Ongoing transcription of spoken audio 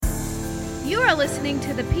You are listening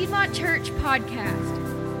to the Piedmont Church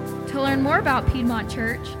podcast. To learn more about Piedmont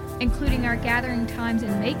Church, including our gathering times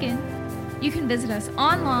in Macon, you can visit us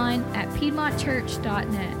online at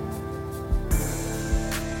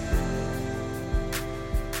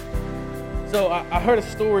piedmontchurch.net. So I heard a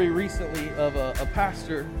story recently of a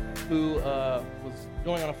pastor who was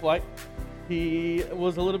going on a flight. He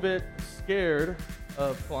was a little bit scared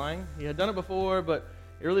of flying. He had done it before, but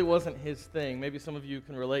it really wasn't his thing. Maybe some of you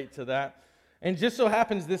can relate to that. And just so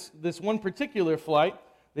happens this one particular flight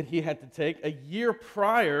that he had to take a year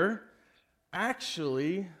prior,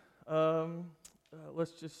 actually,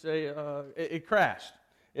 let's just say it crashed.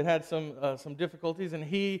 It had some difficulties, and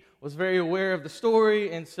he was very aware of the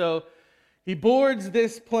story, and so he boards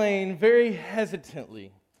this plane very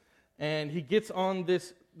hesitantly, and he gets on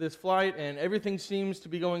this flight, and everything seems to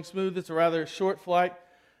be going smooth. It's a rather short flight.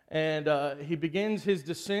 And he begins his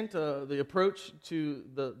descent, the approach to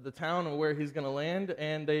the town and where he's going to land,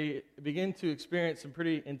 and they begin to experience some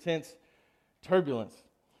pretty intense turbulence.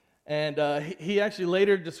 And he actually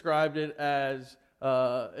later described it as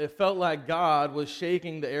it felt like God was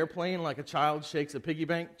shaking the airplane like a child shakes a piggy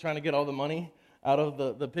bank, trying to get all the money out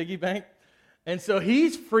of the piggy bank. And so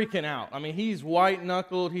he's freaking out. I mean, he's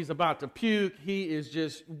white-knuckled. He's about to puke. He is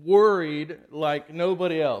just worried like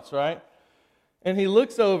nobody else, right? And he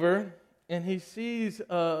looks over, and he sees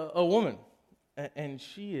a woman, and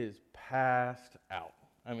she is passed out.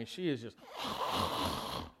 I mean, she is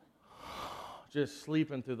just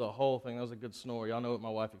sleeping through the whole thing. That was a good snore. Y'all know what my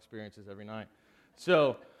wife experiences every night.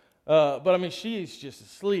 So, but I mean, she's just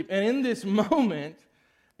asleep. And in this moment,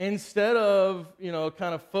 instead of,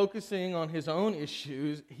 kind of focusing on his own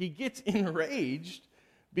issues, he gets enraged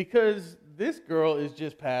because this girl is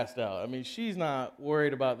just passed out. I mean, she's not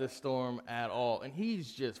worried about this storm at all, and he's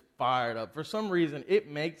just fired up. For some reason, it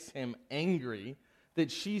makes him angry that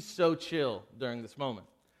she's so chill during this moment.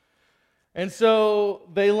 And so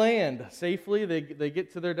they land safely. They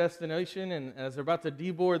get to their destination, and as they're about to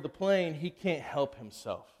deboard the plane, he can't help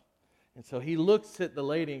himself. And so he looks at the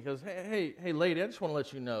lady and goes, hey, lady, I just want to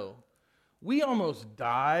let you know, we almost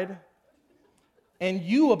died, and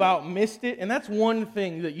you about missed it, and that's one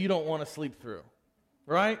thing that you don't want to sleep through,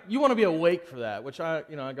 right? You want to be awake for that, which I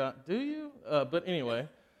got, do you? But anyway,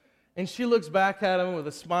 and she looks back at him with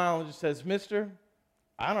a smile and just says, mister,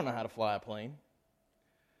 I don't know how to fly a plane.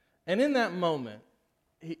 And in that moment,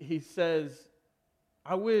 he says,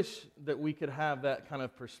 I wish that we could have that kind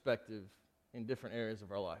of perspective in different areas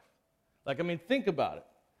of our life. Think about it.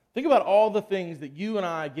 Think about all the things that you and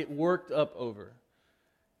I get worked up over.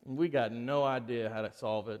 We got no idea how to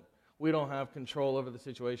solve it. We don't have control over the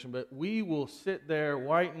situation, but we will sit there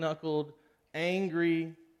white-knuckled,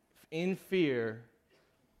 angry, in fear,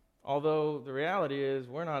 although the reality is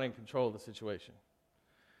we're not in control of the situation.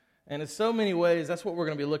 And in so many ways, that's what we're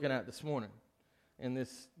going to be looking at this morning in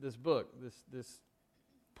this book, this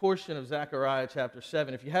portion of Zechariah chapter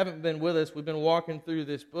 7. If you haven't been with us, we've been walking through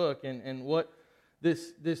this book, and what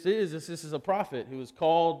this is a prophet who was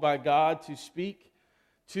called by God to speak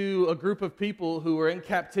to a group of people who were in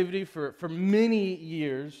captivity for many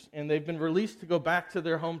years, and they've been released to go back to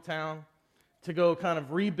their hometown, to go kind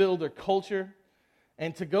of rebuild their culture,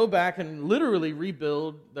 and to go back and literally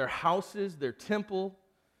rebuild their houses, their temple.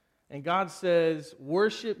 And God says,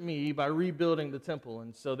 worship me by rebuilding the temple.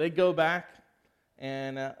 And so they go back,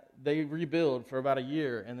 and they rebuild for about a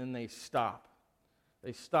year, and then they stop.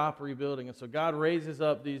 They stop rebuilding. And so God raises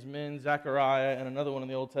up these men, Zechariah and another one in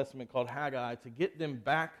the Old Testament called Haggai, to get them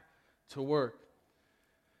back to work.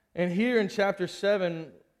 And here in chapter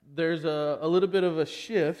 7, there's a little bit of a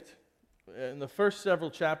shift. In the first several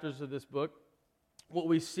chapters of this book, what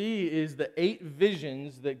we see is the 8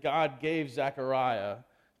 visions that God gave Zechariah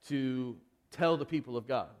to tell the people of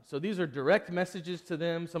God. So these are direct messages to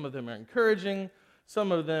them. Some of them are encouraging.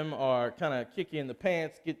 Some of them are kind of kick you in the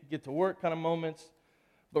pants, get to work kind of moments.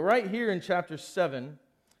 But right here in chapter 7,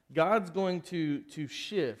 God's going to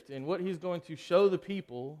shift, and what he's going to show the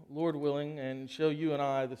people, Lord willing, and show you and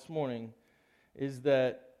I this morning, is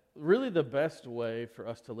that really the best way for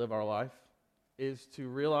us to live our life is to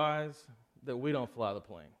realize that we don't fly the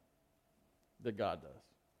plane, that God does.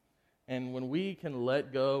 And when we can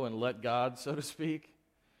let go and let God, so to speak,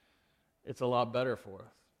 it's a lot better for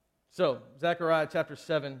us. So, Zechariah chapter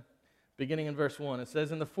 7, beginning in verse 1, it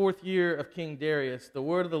says, in the 4th year of King Darius, the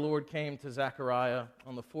word of the Lord came to Zechariah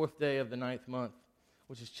on the 4th day of the 9th month,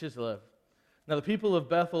 which is Chislev. Now the people of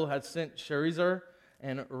Bethel had sent Sherezer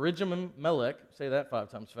and Regem-melech, say that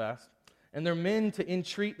 5 times fast, and their men to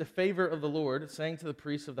entreat the favor of the Lord, saying to the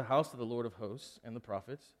priests of the house of the Lord of hosts and the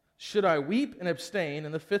prophets, should I weep and abstain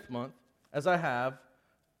in the 5th month, as I have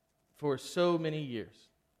for so many years.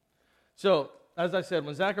 So, as I said,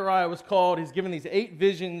 when Zechariah was called, he's given these 8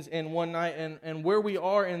 visions in one night, and where we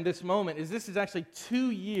are in this moment is this is actually 2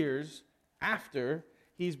 years after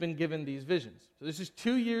he's been given these visions. So this is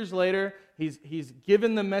 2 years later. He's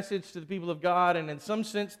given the message to the people of God, and in some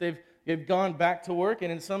sense they've gone back to work,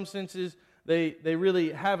 and in some senses they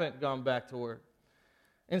really haven't gone back to work.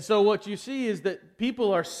 And so what you see is that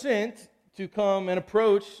people are sent to come and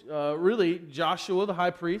approach really Joshua the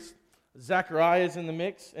high priest. Zechariah is in the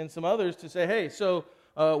mix, and some others to say, hey, so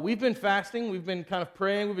we've been fasting, we've been kind of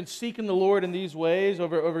praying, we've been seeking the Lord in these ways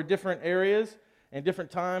over different areas and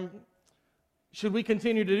different time. Should we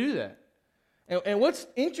continue to do that? And what's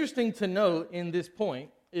interesting to note in this point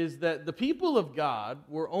is that the people of God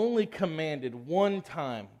were only commanded one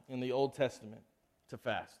time in the Old Testament to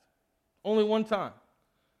fast. Only one time.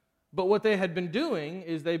 But what they had been doing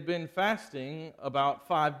is they've been fasting about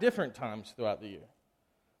 5 different times throughout the year.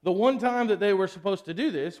 The one time that they were supposed to do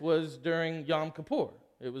this was during Yom Kippur.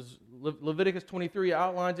 It was Leviticus 23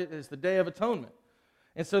 outlines it as the Day of Atonement.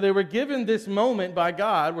 And so they were given this moment by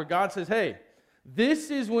God where God says, hey, this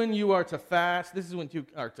is when you are to fast. This is when you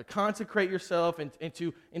are to consecrate yourself and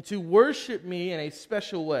to worship me in a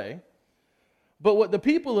special way. But what the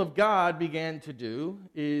people of God began to do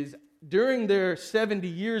is during their 70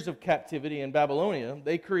 years of captivity in Babylonia,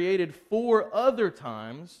 they created 4 other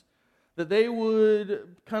times that they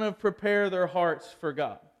would kind of prepare their hearts for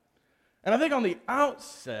God. And I think on the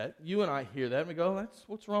outset, you and I hear that and we go,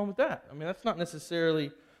 what's wrong with that? I mean, that's not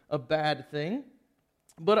necessarily a bad thing.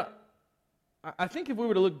 But I think if we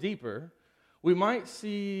were to look deeper, we might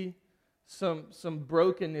see some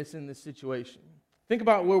brokenness in this situation. Think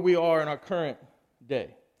about where we are in our current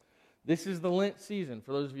day. This is the Lent season,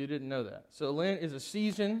 for those of you who didn't know that. So Lent is a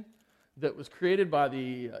season that was created by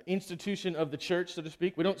the institution of the church, so to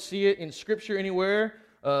speak. We don't see it in Scripture anywhere.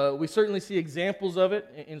 We certainly see examples of it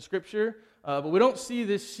in Scripture, but we don't see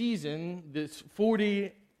this season, this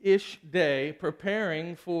 40-ish day,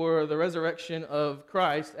 preparing for the resurrection of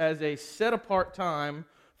Christ as a set-apart time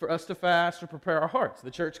for us to fast or prepare our hearts.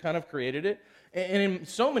 The church kind of created it, and in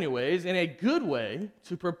so many ways, in a good way,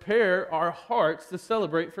 to prepare our hearts to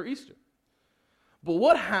celebrate for Easter. But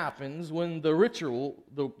what happens when the ritual,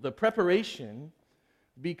 the preparation,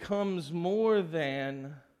 becomes more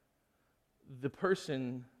than the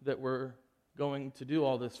person that we're going to do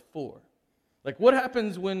all this for? Like, what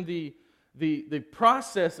happens when the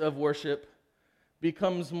process of worship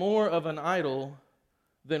becomes more of an idol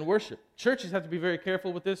than worship? Churches have to be very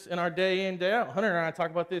careful with this in our day in, day out. Hunter and I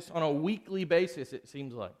talk about this on a weekly basis, it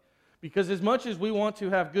seems like. Because as much as we want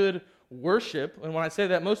to have good worship, and when I say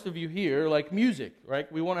that, most of you hear like music,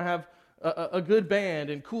 right? We want to have a good band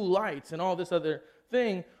and cool lights and all this other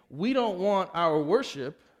thing. We don't want our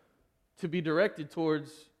worship to be directed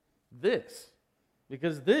towards this,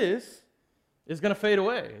 because this is going to fade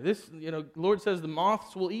away. This, the Lord says the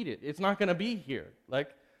moths will eat it. It's not going to be here.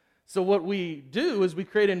 So what we do is we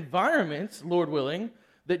create environments, Lord willing,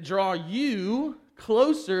 that draw you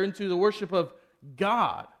closer into the worship of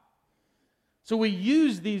God. So we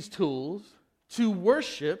use these tools to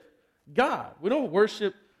worship God. We don't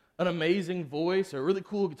worship an amazing voice or a really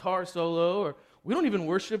cool guitar solo, or we don't even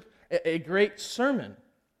worship a great sermon.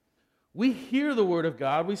 We hear the Word of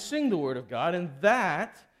God, we sing the Word of God, and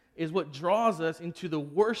that is what draws us into the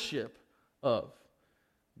worship of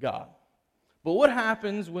God. But what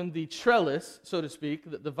happens when the trellis, so to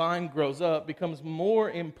speak, that the vine grows up, becomes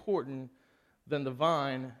more important than the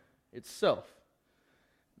vine itself?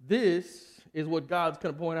 This is what God's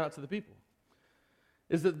going to point out to the people,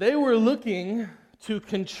 is that they were looking to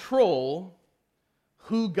control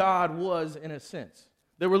who God was in a sense.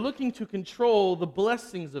 They were looking to control the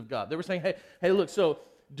blessings of God. They were saying, hey, look, so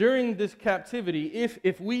during this captivity,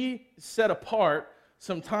 if we set apart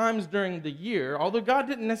some times during the year, although God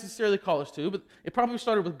didn't necessarily call us to, but it probably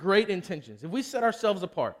started with great intentions. If we set ourselves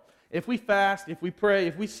apart, if we fast, if we pray,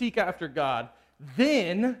 if we seek after God,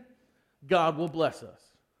 then God will bless us.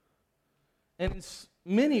 And in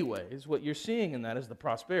many ways, what you're seeing in that is the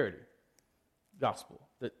prosperity gospel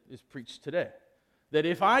that is preached today. That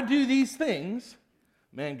if I do these things,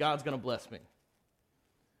 man, God's going to bless me.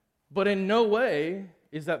 But in no way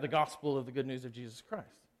is that the gospel of the good news of Jesus Christ.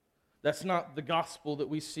 That's not the gospel that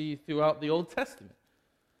we see throughout the Old Testament.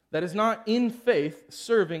 That is not in faith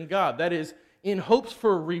serving God. That is in hopes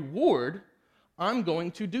for a reward, I'm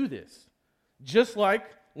going to do this. Just like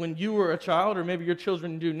when you were a child, or maybe your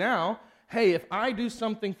children do now, hey, if I do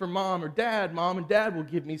something for mom and dad will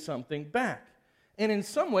give me something back. And in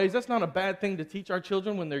some ways, that's not a bad thing to teach our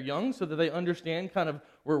children when they're young, so that they understand kind of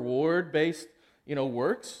reward-based,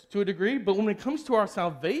 works to a degree, but when it comes to our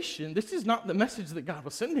salvation, this is not the message that God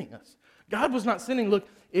was sending us. God was not sending, look,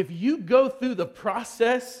 if you go through the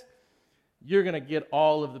process, you're going to get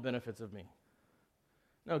all of the benefits of me.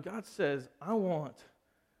 No, God says, I want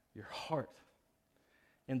your heart,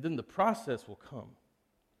 and then the process will come.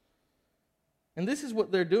 And this is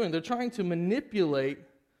what they're doing. They're trying to manipulate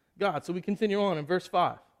God. So we continue on in verse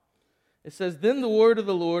 5. It says, then the word of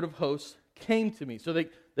the Lord of hosts came to me. So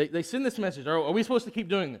they send this message. Are we supposed to keep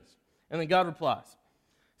doing this? And then God replies,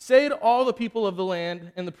 say to all the people of the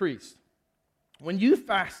land and the priests, when you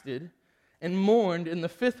fasted and mourned in the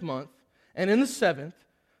 5th month and in the 7th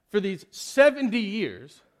for these 70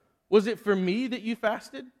 years, was it for me that you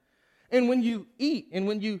fasted? And when you eat and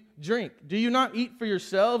when you drink, do you not eat for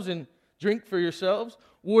yourselves and drink for yourselves?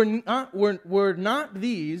 Were not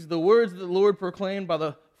these the words that the Lord proclaimed by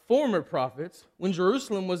the former prophets when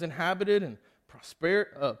Jerusalem was inhabited and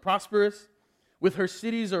prosperous, with her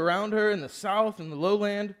cities around her in the south and the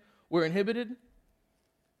lowland were inhabited?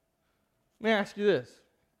 Let me ask you this.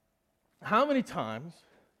 How many times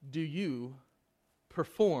do you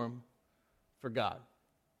perform for God?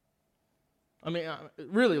 I mean,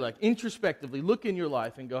 really, like introspectively, look in your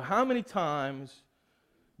life and go, how many times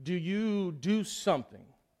do you do something?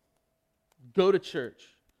 Go to church,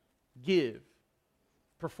 give,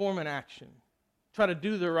 perform an action, try to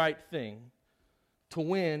do the right thing to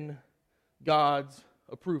win God's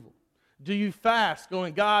approval? Do you fast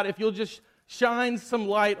going, God, if you'll just shine some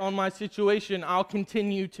light on my situation, I'll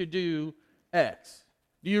continue to do X?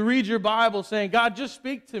 Do you read your Bible saying, God, just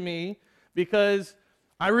speak to me because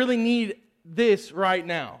I really need this right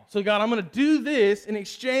now. So God, I'm going to do this in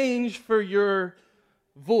exchange for your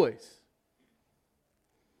voice.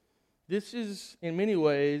 This is, in many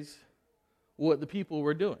ways, what the people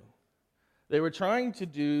were doing. They were trying to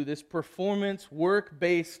do this performance,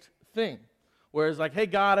 work-based thing. Whereas like, hey,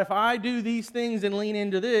 God, if I do these things and lean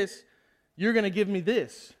into this, you're going to give me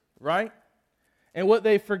this, right? And what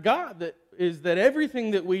they forgot is that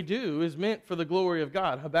everything that we do is meant for the glory of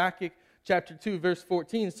God. Habakkuk chapter 2, verse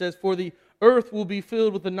 14 says, for the earth will be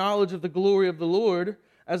filled with the knowledge of the glory of the Lord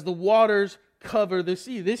as the waters cover the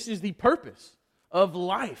sea. This is the purpose of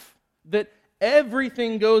life, that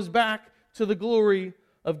everything goes back to the glory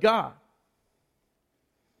of God.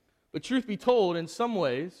 But truth be told, in some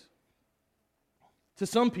ways, to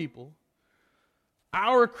some people,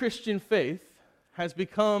 our Christian faith has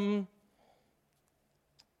become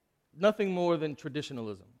nothing more than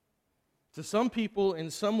traditionalism. To some people, in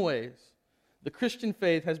some ways, the Christian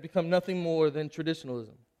faith has become nothing more than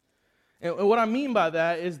traditionalism. And what I mean by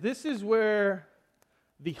that is this is where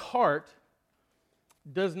the heart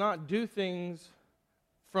does not do things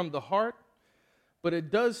from the heart, but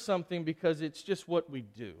it does something because it's just what we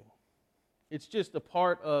do. It's just a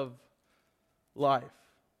part of life.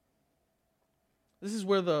 This is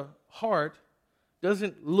where the heart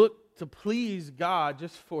doesn't look to please God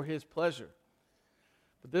just for His pleasure.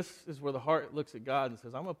 But this is where the heart looks at God and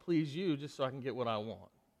says, I'm going to please you just so I can get what I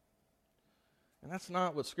want. And that's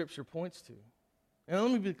not what Scripture points to. And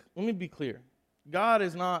let me be clear. God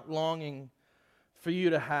is not longing for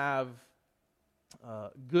you to have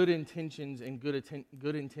good intentions and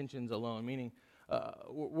good intentions alone, meaning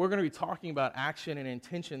we're going to be talking about action and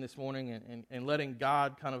intention this morning and letting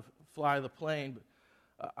God kind of fly the plane.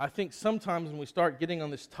 But I think sometimes when we start getting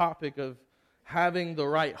on this topic of having the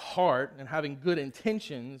right heart and having good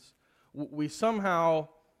intentions, we somehow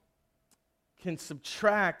can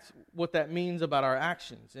subtract what that means about our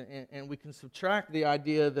actions. And we can subtract the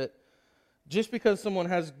idea that just because someone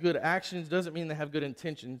has good actions doesn't mean they have good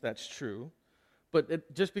intentions. That's true.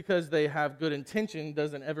 But just because they have good intention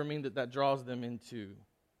doesn't ever mean that draws them into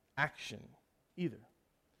action either.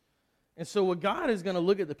 And so what God is going to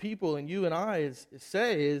look at the people and you and I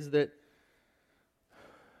say is that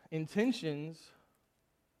intentions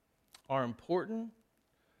are important,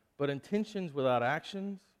 but intentions without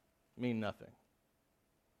actions mean nothing.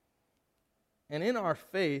 And in our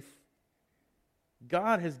faith,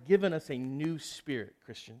 God has given us a new spirit,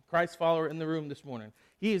 Christian. Christ follower in the room this morning.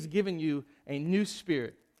 He has given you a new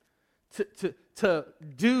spirit to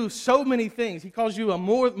do so many things. He calls you a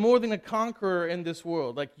more than a conqueror in this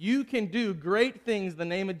world. Like you can do great things in the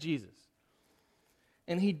name of Jesus.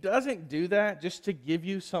 And He doesn't do that just to give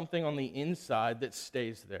you something on the inside that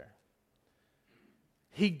stays there.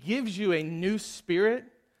 He gives you a new spirit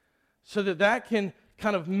so that can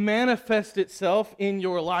kind of manifest itself in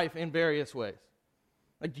your life in various ways.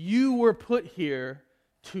 Like you were put here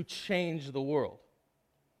to change the world.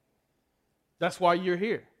 That's why you're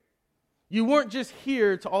here. You weren't just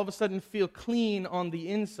here to all of a sudden feel clean on the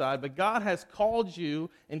inside, but God has called you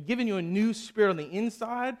and given you a new spirit on the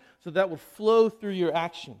inside so that will flow through your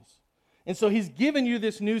actions. And so he's given you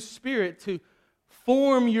this new spirit to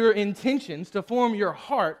form your intentions, to form your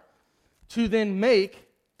heart, to then make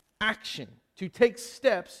action, to take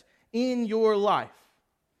steps in your life.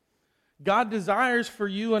 God desires for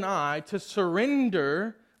you and I to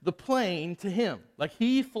surrender the plane to him. Like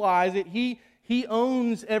he flies it, he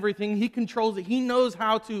owns everything, he controls it, he knows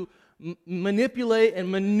how to manipulate and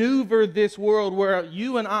maneuver this world where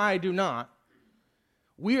you and I do not.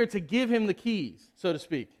 We are to give him the keys, so to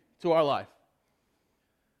speak, to our life.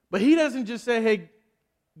 But he doesn't just say, hey,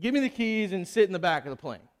 give me the keys and sit in the back of the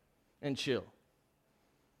plane and chill.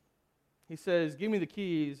 He says, give me the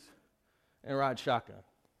keys and ride shotgun.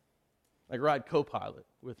 Like ride co-pilot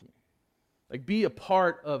with me. Like be a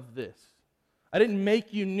part of this. I didn't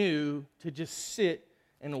make you new to just sit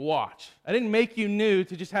and watch. I didn't make you new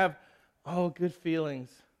to just have, good feelings.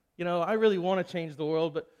 You know, I really want to change the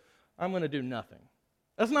world, but I'm going to do nothing.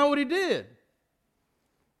 That's not what he did.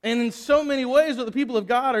 And in so many ways, what the people of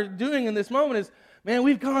God are doing in this moment is, man,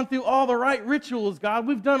 we've gone through all the right rituals, God.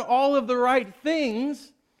 We've done all of the right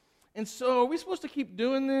things. And so are we supposed to keep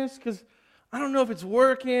doing this? Because I don't know if it's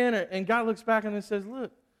working. And God looks back and says,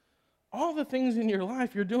 look, all the things in your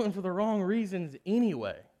life you're doing for the wrong reasons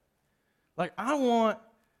anyway. Like, I want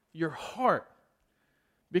your heart.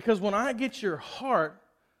 Because when I get your heart,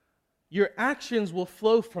 your actions will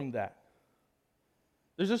flow from that.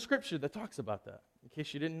 There's a scripture that talks about that, in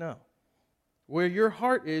case you didn't know. Where your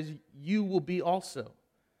heart is, you will be also.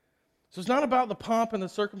 So it's not about the pomp and the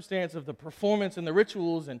circumstance of the performance and the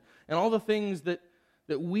rituals and all the things that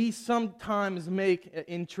we sometimes make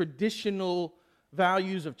in traditional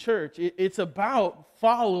values of church. It's about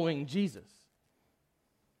following Jesus.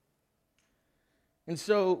 And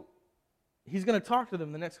so he's going to talk to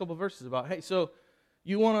them the next couple of verses about, hey, so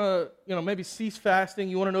you want to, maybe cease fasting.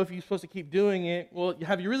 You want to know if you're supposed to keep doing it. Well,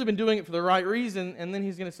 have you really been doing it for the right reason? And then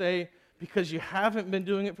he's going to say, because you haven't been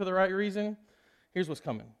doing it for the right reason, here's what's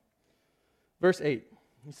coming. Verse 8,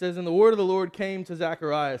 he says, and the word of the Lord came to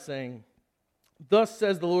Zechariah, saying, thus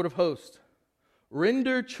says the Lord of hosts,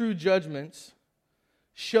 render true judgments,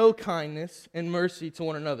 show kindness and mercy to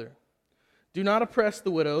one another. Do not oppress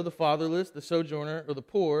the widow, the fatherless, the sojourner, or the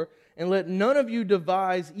poor, and let none of you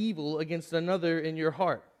devise evil against another in your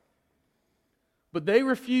heart. But they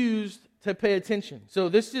refused to pay attention. So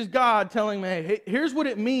this is God telling me, hey, here's what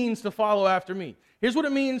it means to follow after me. Here's what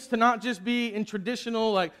it means to not just be in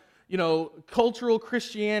traditional, cultural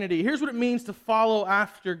Christianity. Here's what it means to follow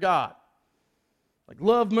after God. Like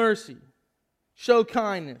love mercy, show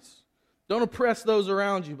kindness, don't oppress those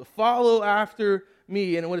around you, but follow after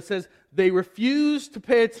me. And what it says, they refused to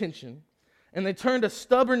pay attention, and they turned a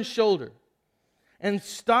stubborn shoulder and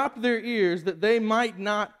stopped their ears that they might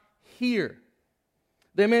not hear.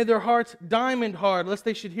 They made their hearts diamond hard, lest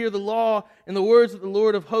they should hear the law and the words that the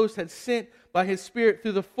Lord of hosts had sent by his Spirit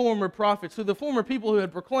through the former prophets, through the former people who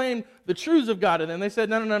had proclaimed the truths of God to them. They said,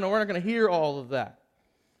 no, we're not going to hear all of that.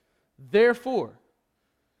 Therefore,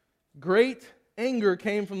 great anger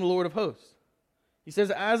came from the Lord of hosts. He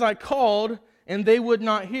says, as I called, and they would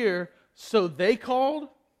not hear, so they called,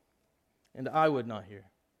 and I would not hear,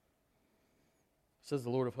 says the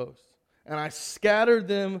Lord of hosts. And I scattered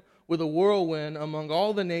them with a whirlwind among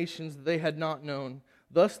all the nations that they had not known.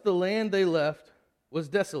 Thus the land they left was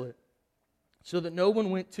desolate, so that no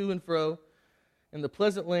one went to and fro, and the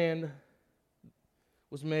pleasant land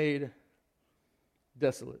was made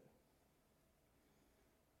desolate.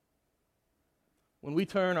 When we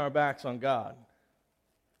turn our backs on God,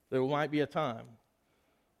 there might be a time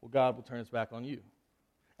where God will turn his back on you.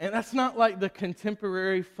 And that's not like the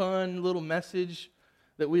contemporary, fun little message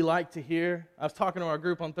that we like to hear. I was talking to our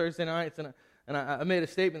group on Thursday nights, and I made a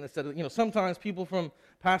statement that said, sometimes people from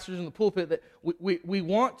pastors in the pulpit, that we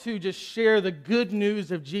want to just share the good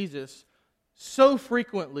news of Jesus so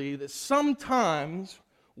frequently that sometimes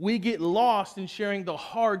we get lost in sharing the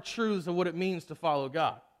hard truths of what it means to follow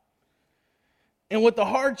God. And what the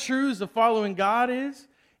hard truths of following God is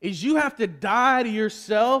you have to die to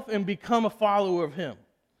yourself and become a follower of him.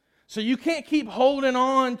 So you can't keep holding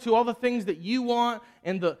on to all the things that you want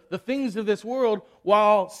and the things of this world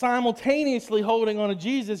while simultaneously holding on to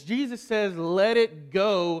Jesus. Jesus says, let it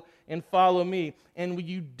go and follow me. And when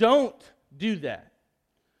you don't do that,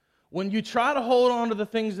 when you try to hold on to the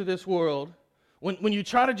things of this world, when you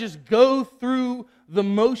try to just go through the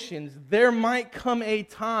motions, there might come a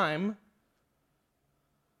time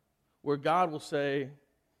where God will say,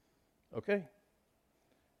 okay,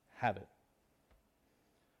 have it.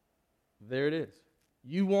 There it is.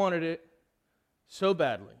 You wanted it. so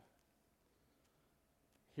badly.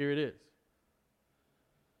 Here it is.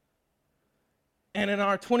 And in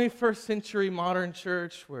our 21st century modern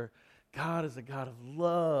church, where God is a God of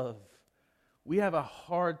love, we have a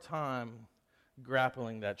hard time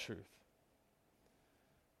grappling that truth.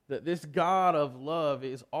 That this God of love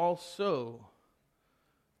is also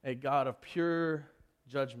a God of pure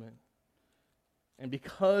judgment. And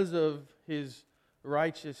because of his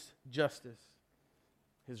righteous justice,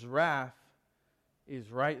 his wrath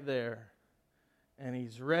is right there, and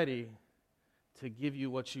he's ready to give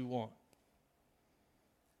you what you want.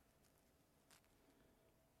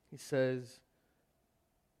 He says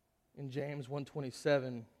in James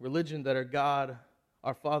 1:27, religion that our God,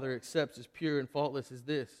 our Father, accepts as pure and faultless is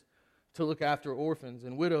this: to look after orphans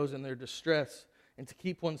and widows in their distress, and to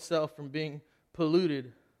keep oneself from being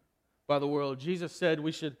polluted by the world. Jesus said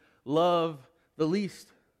we should love the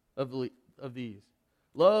least of these.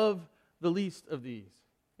 Love the least of these.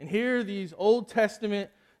 And here these Old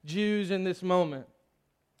Testament Jews in this moment,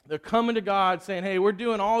 they're coming to God saying, hey, we're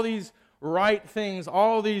doing all these right things,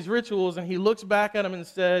 all these rituals, and he looks back at them and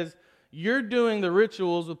says, you're doing the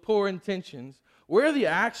rituals with poor intentions. Where are the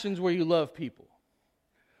actions where you love people?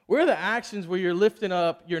 Where are the actions where you're lifting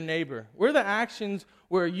up your neighbor? Where are the actions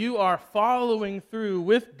where you are following through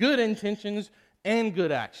with good intentions and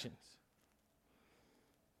good actions?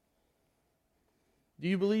 Do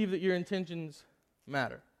you believe that your intentions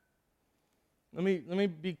matter? Let me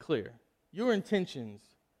be clear. Your intentions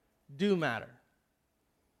do matter.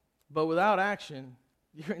 But without action,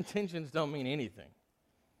 your intentions don't mean anything.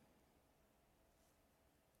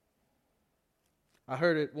 I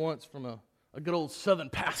heard it once from a good old Southern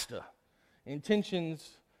pastor.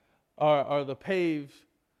 Intentions are the paved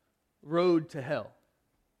road to hell.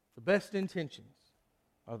 The best intentions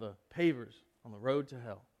are the pavers on the road to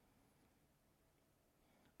hell.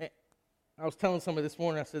 And I was telling somebody this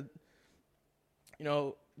morning, I said,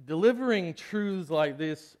 delivering truths like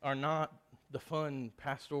this are not the fun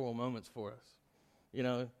pastoral moments for us.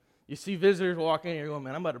 You see visitors walk in and you're going,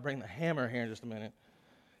 man, I'm about to bring the hammer here in just a minute.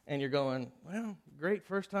 And you're going, well, great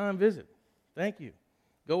first time visit. Thank you.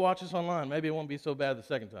 Go watch us online. Maybe it won't be so bad the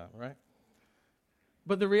second time, right?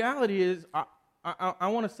 But the reality is, I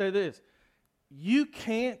want to say this. You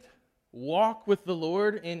can't walk with the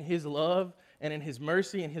Lord in his love and in his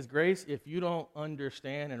mercy and his grace if you don't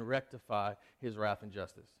understand and rectify his wrath and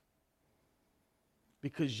justice.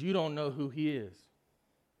 Because you don't know who he is.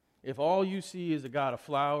 If all you see is a God of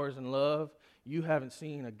flowers and love, you haven't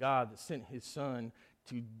seen a God that sent his son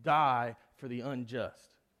to die for the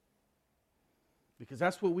unjust. Because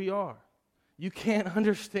that's what we are. You can't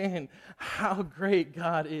understand how great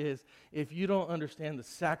God is if you don't understand the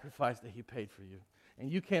sacrifice that he paid for you.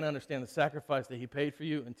 And you can't understand the sacrifice that he paid for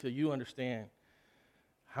you until you understand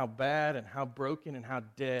how bad and how broken and how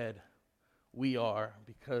dead we are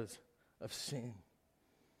because of sin.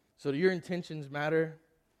 So do your intentions matter?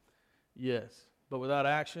 Yes. But without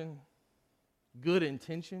action, good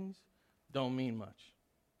intentions don't mean much.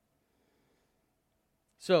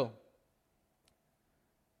 So,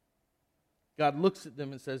 God looks at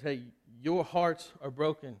them and says, hey, your hearts are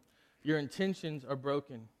broken. Your intentions are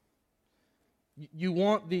broken. You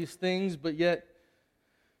want these things, but yet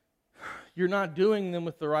you're not doing them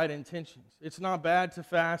with the right intentions. It's not bad to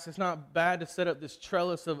fast. It's not bad to set up this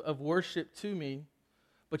trellis of worship to me,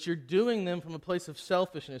 but you're doing them from a place of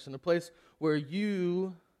selfishness and a place where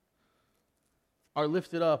you are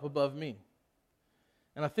lifted up above me.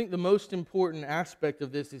 And I think the most important aspect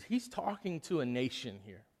of this is he's talking to a nation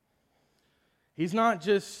here. He's not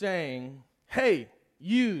just saying, hey,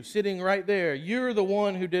 you sitting right there, you're the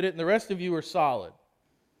one who did it and the rest of you are solid.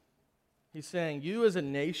 He's saying you as a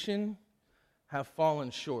nation have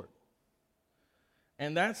fallen short.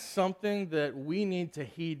 And that's something that we need to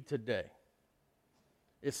heed today.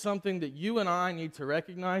 It's something that you and I need to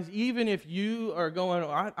recognize, even if you are going,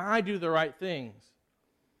 I do the right things.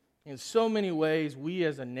 In so many ways, we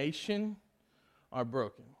as a nation are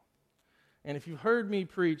broken. And if you've heard me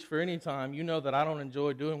preach for any time, you know that I don't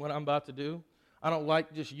enjoy doing what I'm about to do. I don't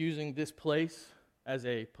like just using this place as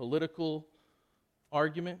a political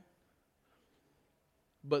argument.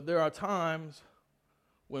 But there are times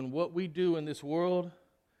when what we do in this world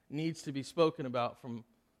needs to be spoken about from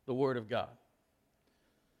the Word of God.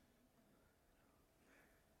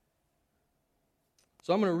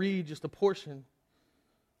 So I'm going to read just a portion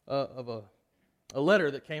of a letter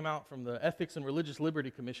that came out from the Ethics and Religious Liberty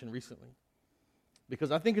Commission recently.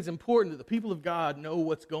 Because I think it's important that the people of God know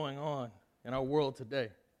what's going on in our world today.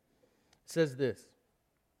 It says this: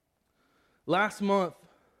 last month,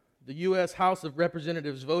 the U.S. House of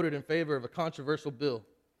Representatives voted in favor of a controversial bill.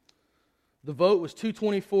 The vote was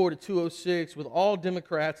 224 to 206, with all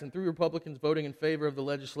Democrats and 3 Republicans voting in favor of the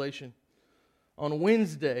legislation. On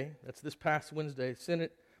Wednesday, that's this past Wednesday,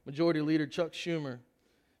 Senate Majority Leader Chuck Schumer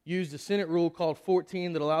used a Senate rule called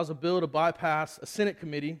 14 that allows a bill to bypass a Senate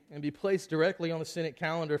committee and be placed directly on the Senate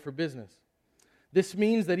calendar for business. This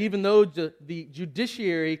means that even though the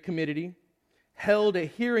Judiciary Committee held a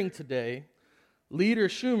hearing today, Leader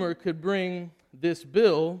Schumer could bring this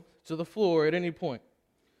bill to the floor at any point.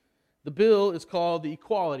 The bill is called the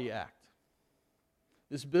Equality Act.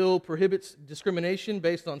 This bill prohibits discrimination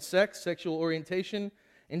based on sex, sexual orientation,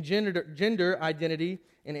 and gender identity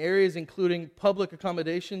in areas including public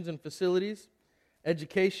accommodations and facilities,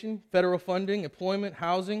 education, federal funding, employment,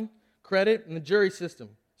 housing, credit, and the jury system.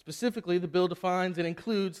 Specifically, the bill defines and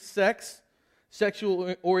includes sex,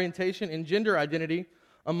 sexual orientation, and gender identity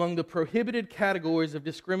among the prohibited categories of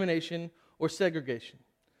discrimination or segregation.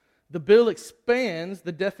 The bill expands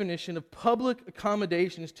the definition of public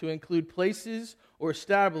accommodations to include places or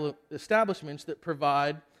establishments that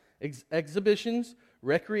provide exhibitions,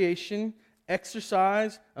 recreation,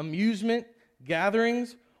 exercise, amusement,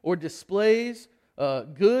 gatherings, or displays,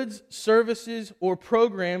 goods, services, or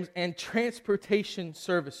programs, and transportation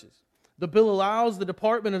services. The bill allows the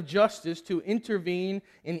Department of Justice to intervene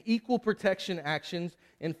in equal protection actions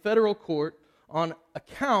in federal court on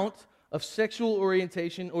account of sexual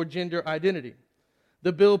orientation or gender identity.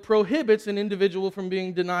 The bill prohibits an individual from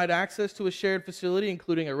being denied access to a shared facility,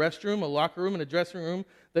 including a restroom, a locker room, and a dressing room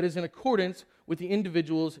that is in accordance with the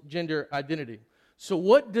individual's gender identity. So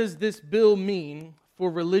what does this bill mean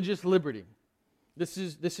for religious liberty? This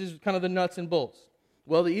is kind of the nuts and bolts.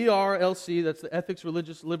 Well, the ERLC, that's the Ethics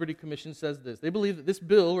Religious Liberty Commission, says this. They believe that this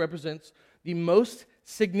bill represents the most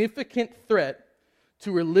significant threat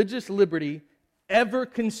to religious liberty ever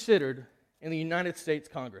considered in the United States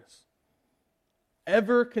Congress.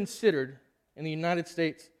 Ever considered in the United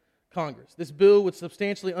States Congress. This bill would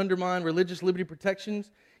substantially undermine religious liberty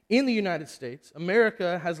protections in the United States.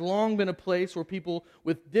 America has long been a place where people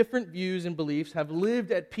with different views and beliefs have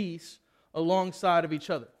lived at peace alongside of each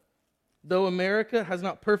other. Though America has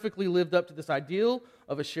not perfectly lived up to this ideal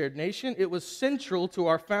of a shared nation, it was central to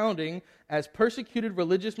our founding as persecuted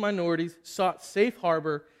religious minorities sought safe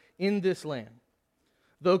harbor in this land.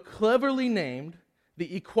 Though cleverly named,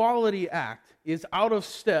 the Equality Act is out of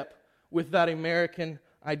step with that American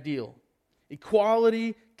ideal.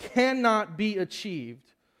 Equality cannot be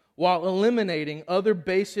achieved while eliminating other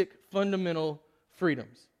basic fundamental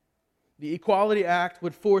freedoms. The Equality Act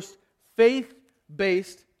would force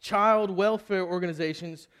faith-based child welfare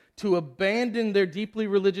organizations to abandon their deeply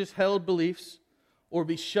religious held beliefs or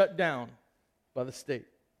be shut down by the state.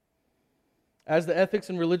 As the Ethics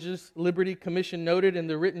and Religious Liberty Commission noted in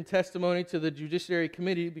the written testimony to the Judiciary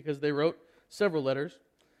Committee, because they wrote several letters,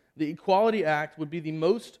 the Equality Act would be the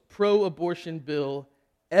most pro-abortion bill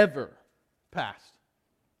ever passed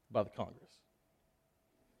by the Congress.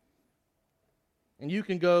 And you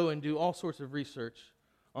can go and do all sorts of research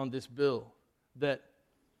on this bill that,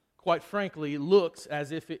 quite frankly, looks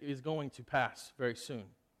as if it is going to pass very soon.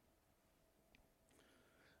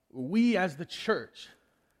 We as the church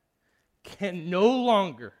can no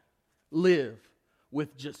longer live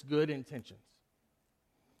with just good intentions.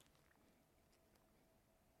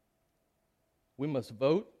 We must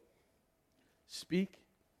vote, speak,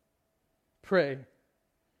 pray,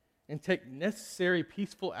 and take necessary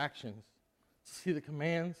peaceful actions to see the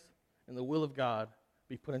commands and the will of God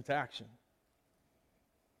be put into action.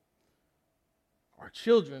 Our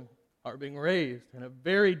children are being raised in a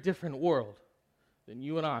very different world than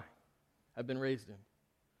you and I have been raised in.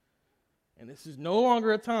 And this is no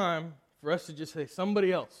longer a time for us to just say,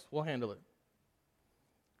 somebody else will handle it.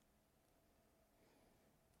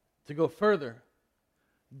 To go further,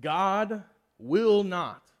 God will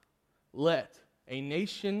not let a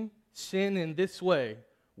nation sin in this way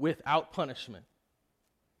without punishment.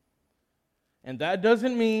 And that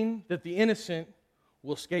doesn't mean that the innocent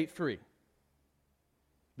will skate free.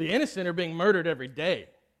 The innocent are being murdered every day.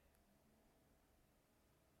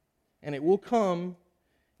 And it will come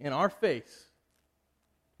in our face,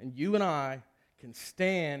 and you and I can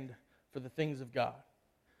stand for the things of God.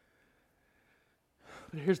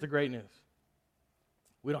 But here's the great news.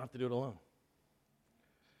 We don't have to do it alone.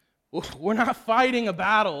 We're not fighting a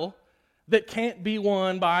battle that can't be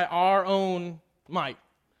won by our own might.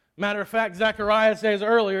 Matter of fact, Zechariah says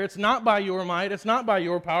earlier, it's not by your might, it's not by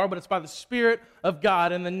your power, but it's by the Spirit of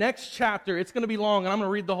God. In the next chapter, it's going to be long, and I'm going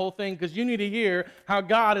to read the whole thing because you need to hear how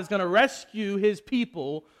God is going to rescue His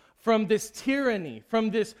people from this tyranny,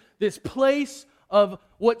 from this place of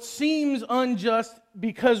what seems unjust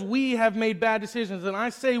because we have made bad decisions. And I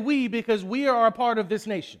say we because we are a part of this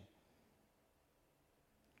nation.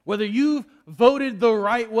 Whether you've voted the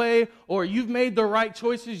right way or you've made the right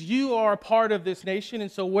choices, you are a part of this nation.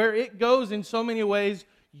 And so where it goes in so many ways,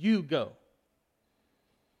 you go.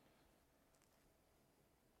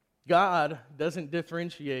 God doesn't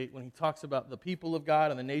differentiate when he talks about the people of God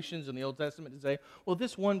and the nations in the Old Testament to say, well,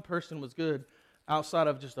 this one person was good outside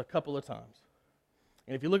of just a couple of times.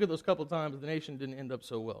 And if you look at those couple of times, the nation didn't end up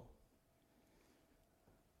so well.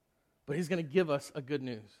 But he's going to give us a good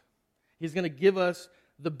news. He's going to give us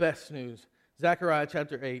the best news. Zechariah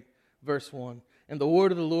chapter 8, verse 1. And the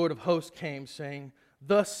word of the Lord of hosts came, saying,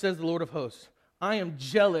 thus says the Lord of hosts, I am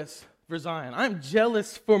jealous for Zion. I am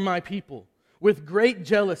jealous for my people with great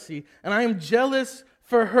jealousy, and I am jealous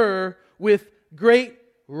for her with great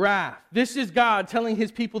wrath. This is God telling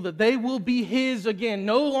his people that they will be his again.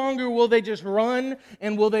 No longer will they just run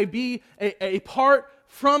and will they be a part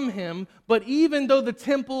from him, but even though the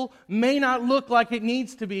temple may not look like it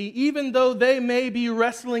needs to be, even though they may be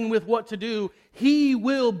wrestling with what to do, he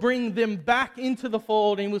will bring them back into the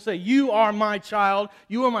fold and will say, you are my child,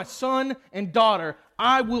 you are my son and daughter,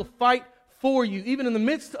 I will fight for you. Even in the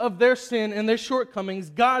midst of their sin and their shortcomings,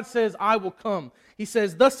 God says, I will come. He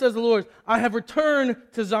says, thus says the Lord, I have returned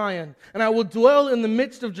to Zion, and I will dwell in the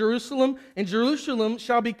midst of Jerusalem, and Jerusalem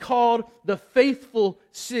shall be called the faithful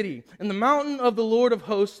city, and the mountain of the Lord of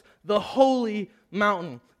hosts, the holy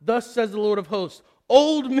mountain. Thus says the Lord of hosts,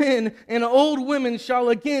 old men and old women shall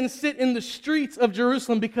again sit in the streets of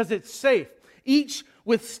Jerusalem because it's safe, each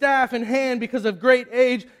with staff in hand because of great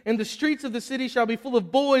age, and the streets of the city shall be full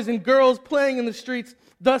of boys and girls playing in the streets.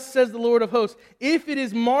 Thus says the Lord of hosts, if it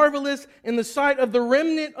is marvelous in the sight of the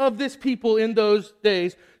remnant of this people in those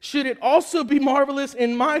days, should it also be marvelous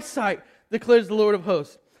in my sight, declares the Lord of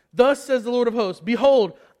hosts. Thus says the Lord of hosts,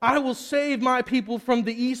 behold, I will save my people from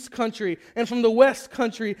the east country and from the west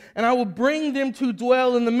country, and I will bring them to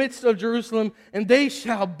dwell in the midst of Jerusalem, and they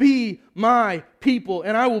shall be my people,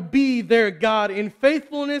 and I will be their God in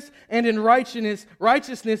faithfulness and in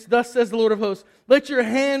righteousness. Thus says the Lord of hosts, let your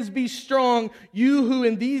hands be strong, you who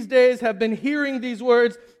in these days have been hearing these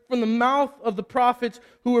words from the mouth of the prophets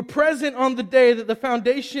who were present on the day that the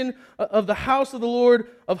foundation of the house of the Lord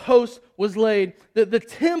of hosts was laid, that the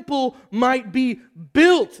temple might be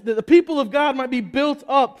built, that the people of God might be built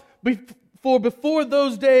up. For before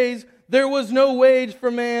those days there was no wage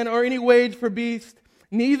for man or any wage for beast,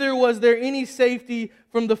 neither was there any safety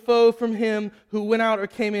from the foe from him who went out or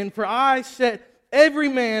came in. For I set every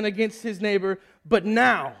man against his neighbor, but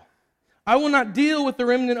now I will not deal with the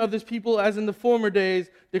remnant of this people as in the former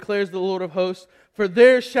days, declares the Lord of hosts, for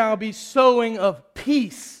there shall be sowing of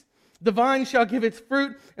peace. The vine shall give its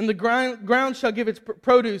fruit, and the ground shall give its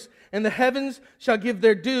produce, and the heavens shall give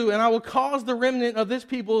their due, and I will cause the remnant of this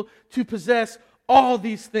people to possess all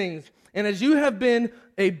these things. And as you have been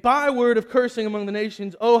a byword of cursing among the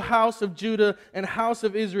nations, O house of Judah and house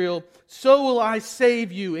of Israel, so will I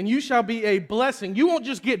save you, and you shall be a blessing. You won't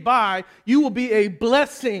just get by, you will be a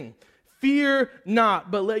blessing. Fear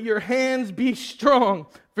not, but let your hands be strong.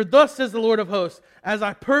 For thus says the Lord of hosts, as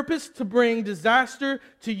I purposed to bring disaster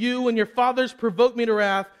to you when your fathers provoked me to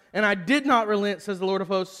wrath, and I did not relent, says the Lord of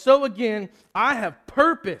hosts, so again I have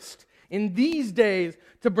purposed in these days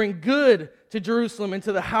to bring good to Jerusalem and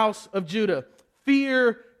to the house of Judah.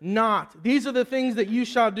 Fear not. These are the things that you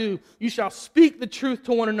shall do. You shall speak the truth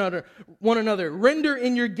to one another. Render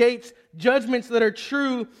in your gates judgments that are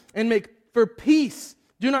true, and make for peace.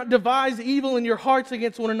 Do not devise evil in your hearts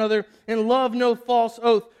against one another, and love no false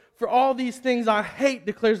oath. For all these things I hate,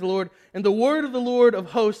 declares the Lord. And the word of the Lord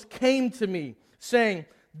of hosts came to me, saying,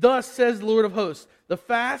 thus says the Lord of hosts, the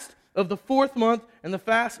fast of the 4th month, and the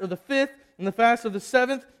fast of the 5th, and the fast of the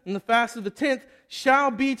 7th, and the fast of the 10th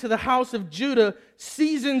shall be to the house of Judah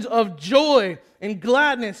seasons of joy and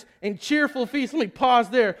gladness and cheerful feasts. Let me pause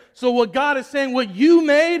there. So what God is saying, what you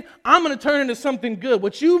made, I'm going to turn into something good.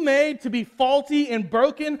 What you made to be faulty and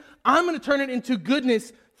broken, I'm going to turn it into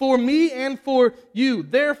goodness for me and for you.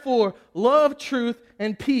 Therefore, love, truth,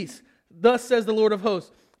 and peace. Thus says the Lord of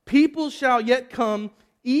hosts, people shall yet come,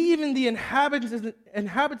 even the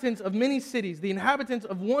inhabitants of many cities, the inhabitants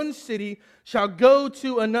of one city shall go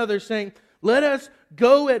to another, saying, let us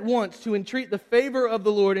go at once to entreat the favor of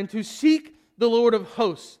the Lord and to seek the Lord of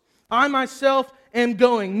hosts. I myself am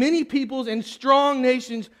going. Many peoples and strong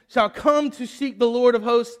nations shall come to seek the Lord of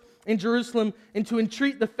hosts in Jerusalem and to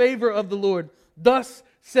entreat the favor of the Lord. Thus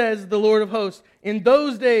says the Lord of hosts, in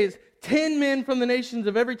those days 10 men from the nations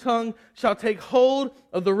of every tongue shall take hold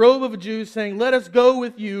of the robe of a Jew, saying, let us go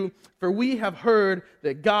with you, for we have heard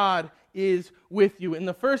that God is with you. In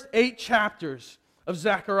the first 8 chapters of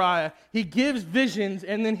Zechariah, he gives visions,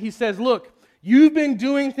 and then he says, look, you've been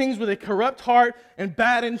doing things with a corrupt heart and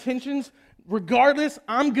bad intentions. Regardless,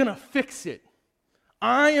 I'm going to fix it.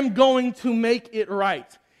 I am going to make it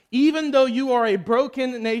right. Even though you are a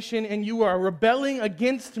broken nation and you are rebelling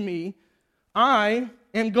against me, I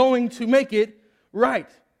am going to make it right.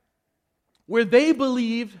 Where they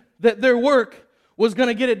believed that their work was going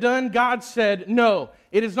to get it done, God said, no,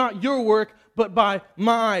 it is not your work, but by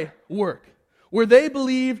my work. Where they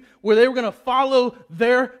believed, where they were going to follow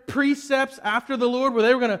their precepts after the Lord, where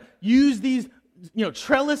they were going to use these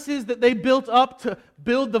trellises that they built up to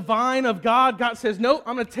build the vine of God, God says, no,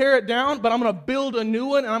 I'm going to tear it down, but I'm going to build a new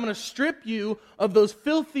one, and I'm going to strip you of those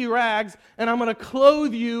filthy rags, and I'm going to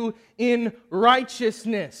clothe you in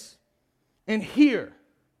righteousness. And here,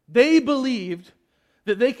 they believed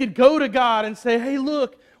that they could go to God and say, hey,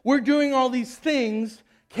 look, we're doing all these things.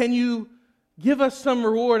 Can you give us some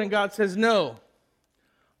reward? And God says, no,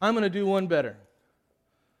 I'm going to do one better.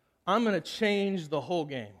 I'm going to change the whole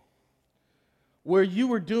game. Where you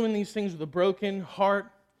were doing these things with a broken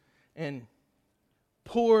heart and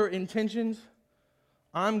poor intentions,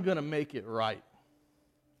 I'm going to make it right.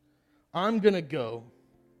 I'm going to go,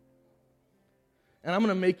 and I'm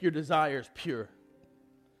going to make your desires pure.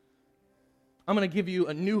 I'm going to give you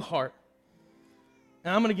a new heart,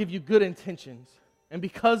 and I'm going to give you good intentions. And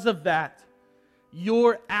because of that,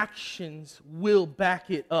 your actions will back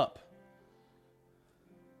it up.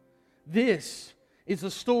 This is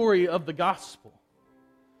the story of the gospel.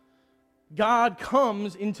 God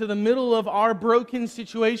comes into the middle of our broken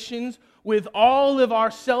situations with all of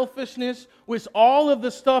our selfishness, with all of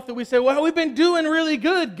the stuff that we say, well, we've been doing really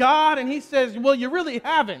good, God. And He says, well, you really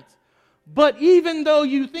haven't. But even though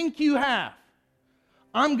you think you have,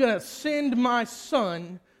 I'm going to send my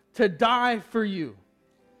Son to die for you.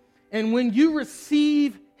 And when you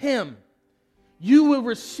receive Him, you will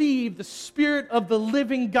receive the Spirit of the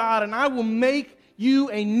living God, and I will make you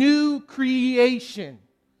a new creation.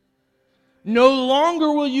 No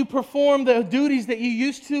longer will you perform the duties that you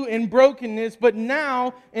used to in brokenness, but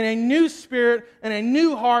now in a new spirit and a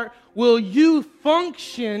new heart will you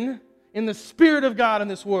function in the Spirit of God in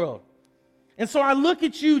this world. And so I look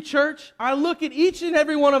at you, church, I look at each and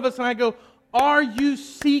every one of us and I go, are you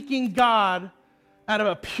seeking God out of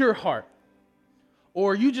a pure heart?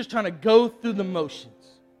 Or are you just trying to go through the motions?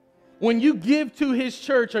 When you give to His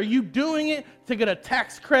church, are you doing it to get a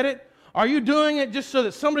tax credit? Are you doing it just so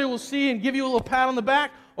that somebody will see and give you a little pat on the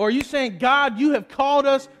back? Or are you saying, God, you have called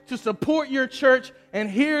us to support your church, and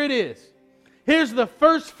here it is. Here's the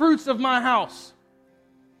first fruits of my house.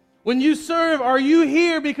 When you serve, are you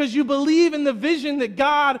here because you believe in the vision that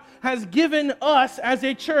God has given us as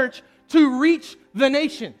a church to reach the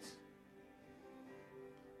nations?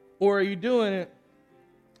 Or are you doing it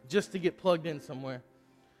just to get plugged in somewhere?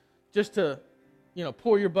 Just to,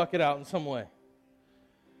 pour your bucket out in some way?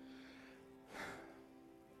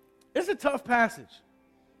 It's a tough passage.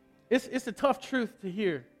 It's a tough truth to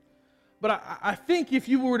hear. But I think if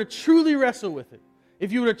you were to truly wrestle with it,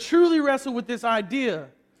 if you were to truly wrestle with this idea,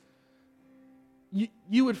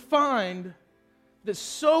 you would find that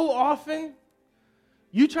so often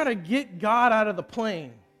you try to get God out of the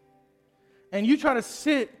plane and you try to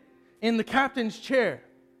sit in the captain's chair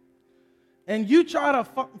and you try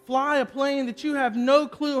to fly a plane that you have no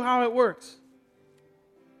clue how it works.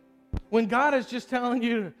 When God is just telling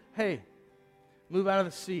you, hey, move out of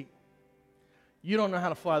the seat. You don't know how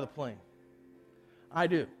to fly the plane. I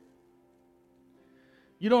do.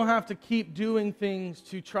 You don't have to keep doing things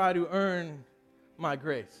to try to earn my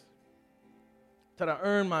grace, to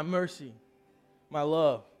earn my mercy, my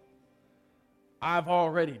love. I've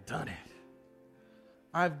already done it.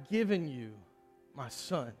 I've given you my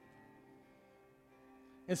Son.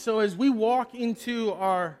 And so as we walk into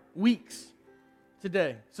our weeks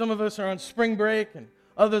today, some of us are on spring break and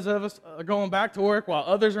others of us are going back to work while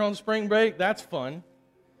others are on spring break. That's fun.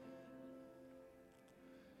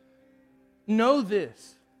 Know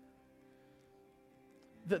this,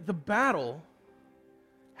 that the battle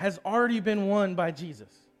has already been won by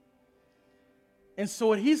Jesus. And so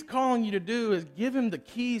what He's calling you to do is give Him the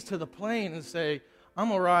keys to the plane and say, I'm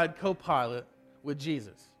going to ride co-pilot with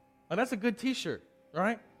Jesus. Now, that's a good t-shirt,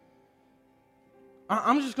 right?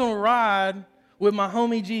 I'm just going to ride with my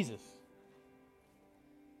homie Jesus.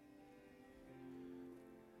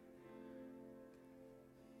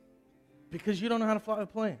 Because you don't know how to fly a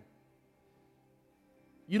plane.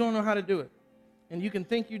 You don't know how to do it. And you can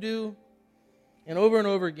think you do, and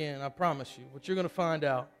over again, I promise you, what you're going to find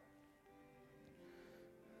out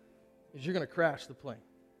is you're going to crash the plane.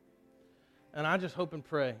 And I just hope and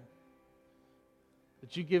pray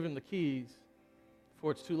that you give him the keys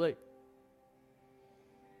before it's too late.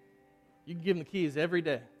 You can give him the keys every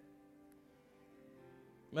day.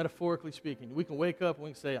 Metaphorically speaking, we can wake up and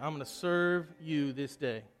we can say, I'm going to serve you this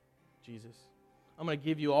day, Jesus. I'm going to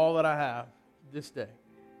give you all that I have this day.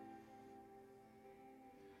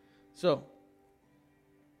 So,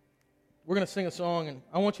 we're going to sing a song, and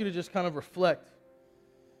I want you to just kind of reflect.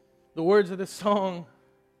 The words of this song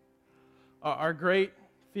are great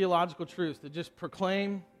theological truths that just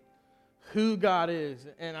proclaim who God is.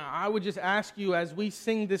 And I would just ask you as we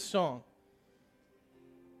sing this song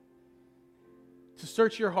to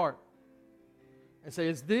search your heart and say,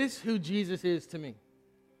 is this who Jesus is to me?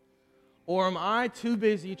 Or am I too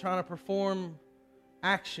busy trying to perform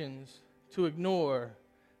actions to ignore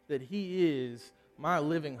that he is my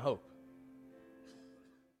living hope?